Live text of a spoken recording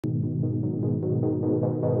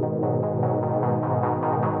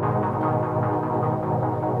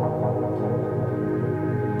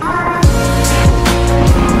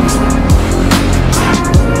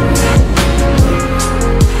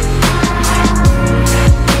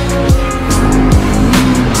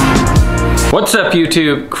What's up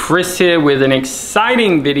YouTube? Chris here with an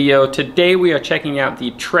exciting video. Today we are checking out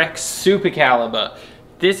the Trek Supercaliber.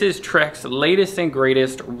 This is Trek's latest and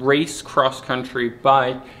greatest race cross-country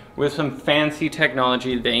bike with some fancy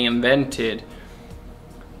technology they invented.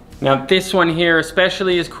 Now this one here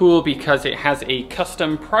especially is cool because it has a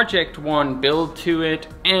custom Project One build to it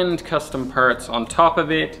and custom parts on top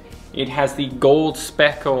of it. It has the gold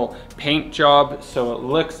speckle paint job, so it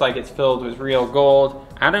looks like it's filled with real gold.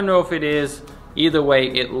 I don't know if it is. Either way,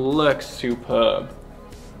 it looks superb.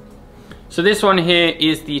 So this one here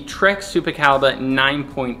is the Trek Supercaliber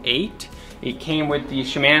 9.8. It came with the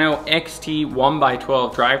Shimano XT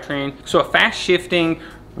 1x12 drivetrain. So a fast shifting,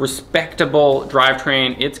 respectable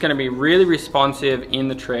drivetrain. It's gonna be really responsive in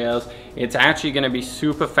the trails. It's actually gonna be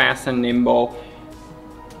super fast and nimble.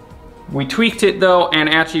 We tweaked it though and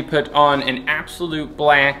actually put on an absolute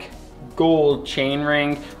black gold chain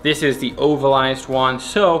ring. This is the ovalized one,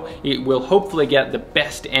 so it will hopefully get the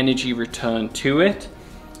best energy return to it.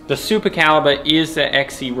 The Supercaliber is the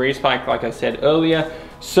XC race bike, like I said earlier.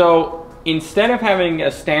 So instead of having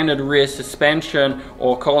a standard rear suspension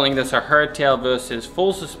or calling this a hardtail versus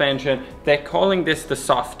full suspension, they're calling this the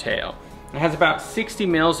Softail. It has about 60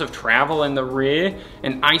 mils of travel in the rear,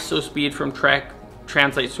 and ISO speed from Trek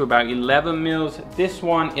translates to about 11 mils. This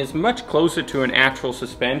one is much closer to an actual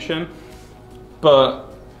suspension, but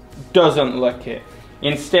doesn't look it.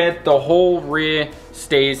 Instead, the whole rear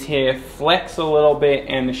stays here, flex a little bit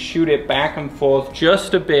and shoot it back and forth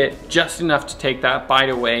just a bit, just enough to take that bite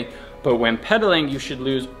away. But when pedaling, you should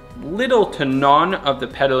lose little to none of the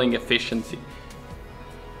pedaling efficiency.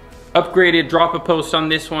 Upgraded dropper post on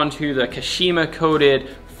this one to the Kashima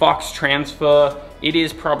coated Fox transfer. It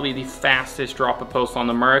is probably the fastest dropper post on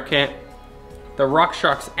the market. The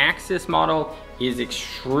RockShox Axis model is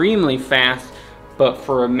extremely fast, but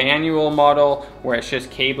for a manual model where it's just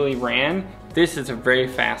cably ran, this is a very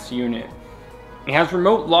fast unit. It has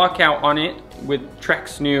remote lockout on it with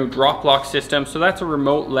Trek's new drop lock system, so that's a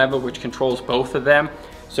remote lever which controls both of them.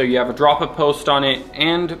 So you have a dropper post on it,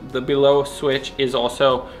 and the below switch is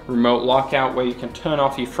also remote lockout where you can turn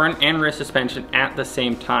off your front and rear suspension at the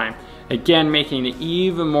same time. Again, making it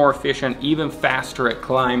even more efficient, even faster at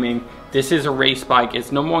climbing. This is a race bike.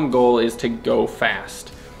 Its number one goal is to go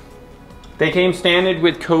fast. They came standard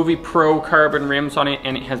with Covey Pro carbon rims on it,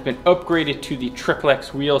 and it has been upgraded to the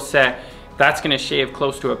XXX wheel set. That's gonna shave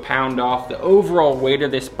close to a pound off. The overall weight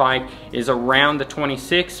of this bike is around the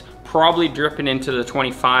 26, probably dripping into the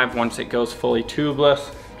 25 once it goes fully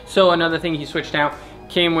tubeless. So another thing he switched out,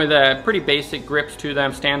 came with a pretty basic grips to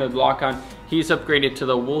them, standard lock-on. He's upgraded to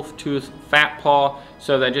the Wolf Tooth Fat Paw,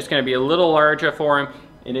 so they're just gonna be a little larger for him.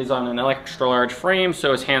 It is on an extra large frame,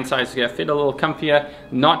 so his hand size is gonna fit a little comfier,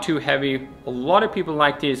 not too heavy. A lot of people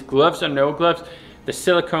like these, gloves or no gloves. The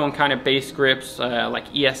silicone kind of base grips,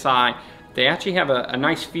 like ESI, they actually have a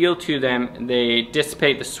nice feel to them. They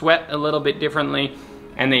dissipate the sweat a little bit differently,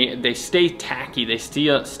 and they stay tacky. They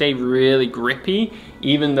stay really grippy,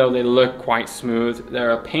 even though they look quite smooth.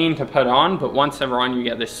 They're a pain to put on, but once they're on, you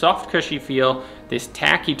get this soft, cushy feel, this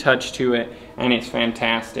tacky touch to it, and it's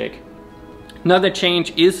fantastic. Another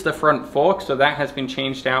change is the front fork, so that has been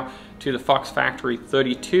changed out to the Fox Factory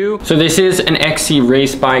 32. So this is an XC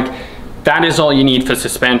race bike. That is all you need for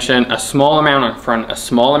suspension. A small amount on the front, a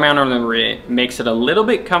small amount on the rear. Makes it a little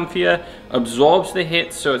bit comfier, absorbs the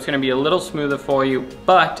hits, so it's gonna be a little smoother for you,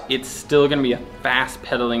 but it's still gonna be a fast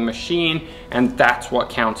pedaling machine, and that's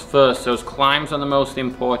what counts first. Those climbs are the most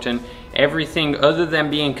important. Everything other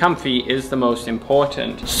than being comfy is the most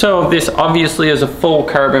important. So this obviously is a full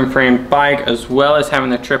carbon framed bike, as well as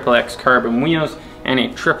having the XXX carbon wheels and a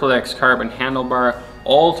XXX carbon handlebar,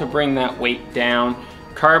 all to bring that weight down.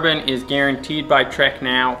 Carbon is guaranteed by Trek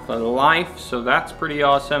now for life, so that's pretty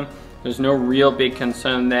awesome. There's no real big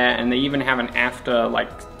concern there, and they even have an after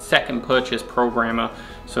second purchase programmer,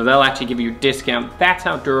 so they'll actually give you a discount. That's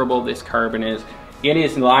how durable this carbon is. It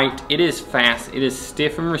is light, it is fast, it is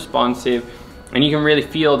stiff and responsive, and you can really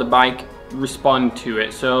feel the bike respond to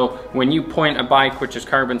it. So when you point a bike which is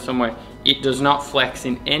carbon somewhere, it does not flex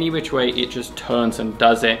in any which way, it just turns and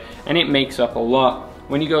does it, and it makes up a lot.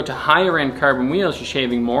 When you go to higher end carbon wheels, you're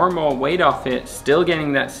shaving more and more weight off it, still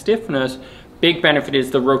getting that stiffness. Big benefit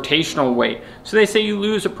is the rotational weight. So they say you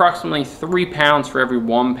lose approximately 3 pounds for every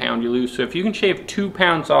 1 pound you lose. So if you can shave 2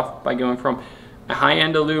 pounds off by going from a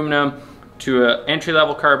high-end aluminum to an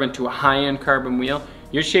entry-level carbon to a high-end carbon wheel,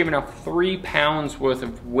 you're shaving off 3 pounds worth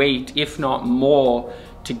of weight, if not more,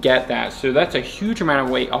 to get that. So that's a huge amount of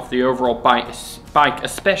weight off the overall bike,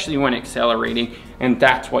 especially when accelerating, and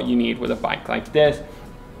that's what you need with a bike like this.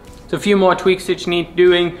 So a few more tweaks that you need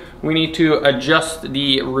doing. We need to adjust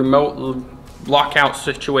the remote lockout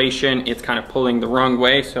situation, it's kind of pulling the wrong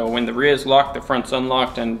way. So when the rear is locked, the front's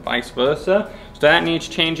unlocked and vice versa. So that needs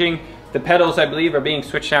changing. The pedals, I believe, are being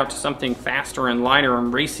switched out to something faster and lighter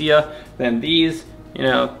and racier than these, you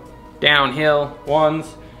know, downhill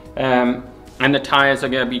ones. And the tires are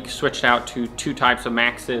going to be switched out to 2 types of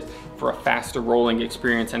maxes for a faster rolling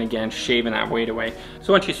experience, and again, shaving that weight away.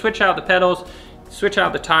 So once you switch out the pedals, switch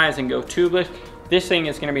out the tires and go tubeless, this thing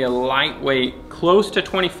is going to be a lightweight, close to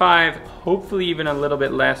 25, hopefully even a little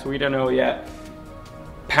bit less, we don't know yet,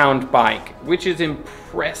 pound bike, which is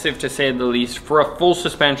impressive to say the least for a full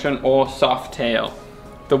suspension or soft tail.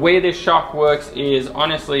 The way this shock works is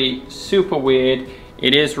honestly super weird.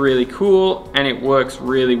 It is really cool and it works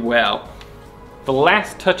really well. The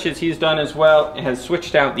last touches he's done as well has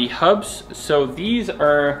switched out the hubs. So these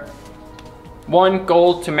are 1,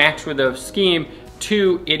 gold to match with the scheme.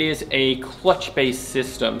 2, it is a clutch-based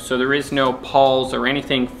system, so there is no pulls or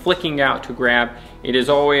anything flicking out to grab. It is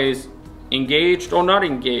always engaged or not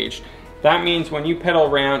engaged. That means when you pedal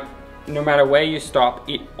around, no matter where you stop,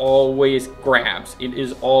 it always grabs. It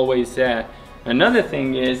is always there. Another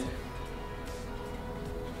thing is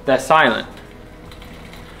they're silent.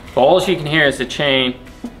 All you can hear is the chain.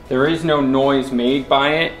 There is no noise made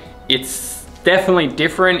by it. It's definitely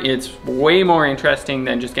different. It's way more interesting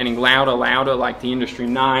than just getting louder like the Industry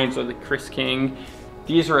 9s or the Chris King.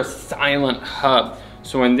 These are a silent hub.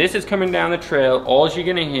 So when this is coming down the trail, all you're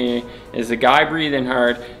gonna hear is the guy breathing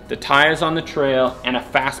hard, the tires on the trail, and a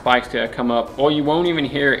fast bike's gonna come up, or you won't even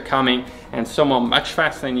hear it coming, and someone much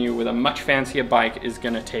faster than you with a much fancier bike is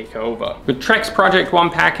gonna take over. With Trek's Project One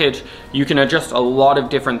package, you can adjust a lot of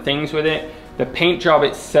different things with it. The paint job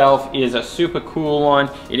itself is a super cool one.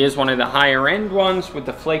 It is one of the higher end ones with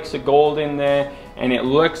the flakes of gold in there, and it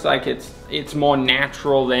looks like it's more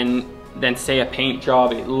natural than say a paint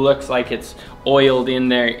job. It looks like it's oiled in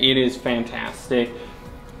there. It is fantastic.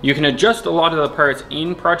 You can adjust a lot of the parts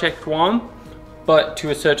in Project One, but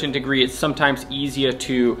to a certain degree it's sometimes easier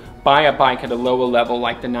to buy a bike at a lower level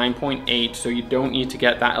like the 9.8, so you don't need to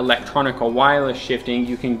get that electronic or wireless shifting.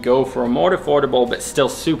 You can go for a more affordable but still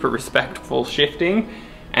super respectful shifting,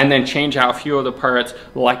 and then change out a few other parts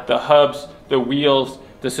like the hubs, the wheels,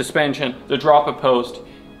 the suspension, the dropper post,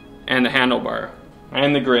 and the handlebar,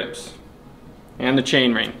 and the grips, and the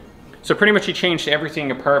chainring. So pretty much he changed everything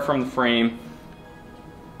apart from the frame.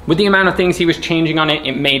 With the amount of things he was changing on it,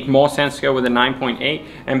 it made more sense to go with a 9.8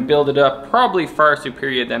 and build it up probably far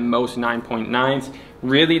superior than most 9.9s.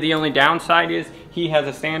 Really the only downside is he has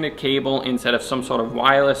a standard cable instead of some sort of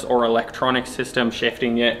wireless or electronic system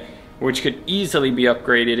shifting it, which could easily be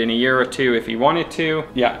upgraded in a year or 2 if he wanted to.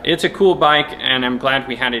 Yeah, it's a cool bike and I'm glad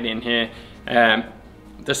we had it in here.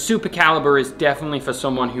 The Supercaliber is definitely for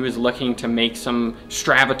someone who is looking to make some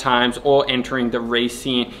Strava times or entering the race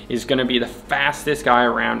scene, is going to be the fastest guy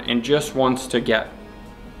around and just wants to get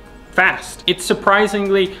fast. It's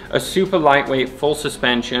surprisingly a super lightweight full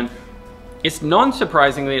suspension. It's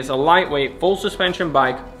non-surprisingly, it's a lightweight full suspension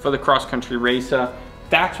bike for the cross-country racer.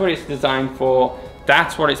 That's what it's designed for.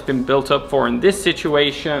 That's what it's been built up for in this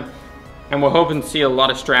situation. And we're hoping to see a lot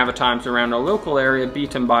of Strava times around our local area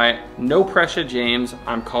beaten by it. No pressure, James,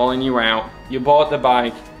 I'm calling you out. You bought the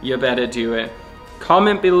bike, you better do it.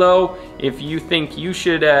 Comment below if you think you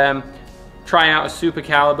should try out a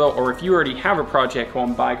Supercaliber, or if you already have a Project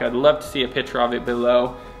One bike, I'd love to see a picture of it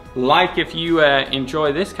below. Like if you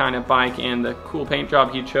enjoy this kind of bike and the cool paint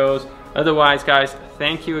job you chose. Otherwise, guys,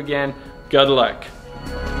 thank you again. Good luck.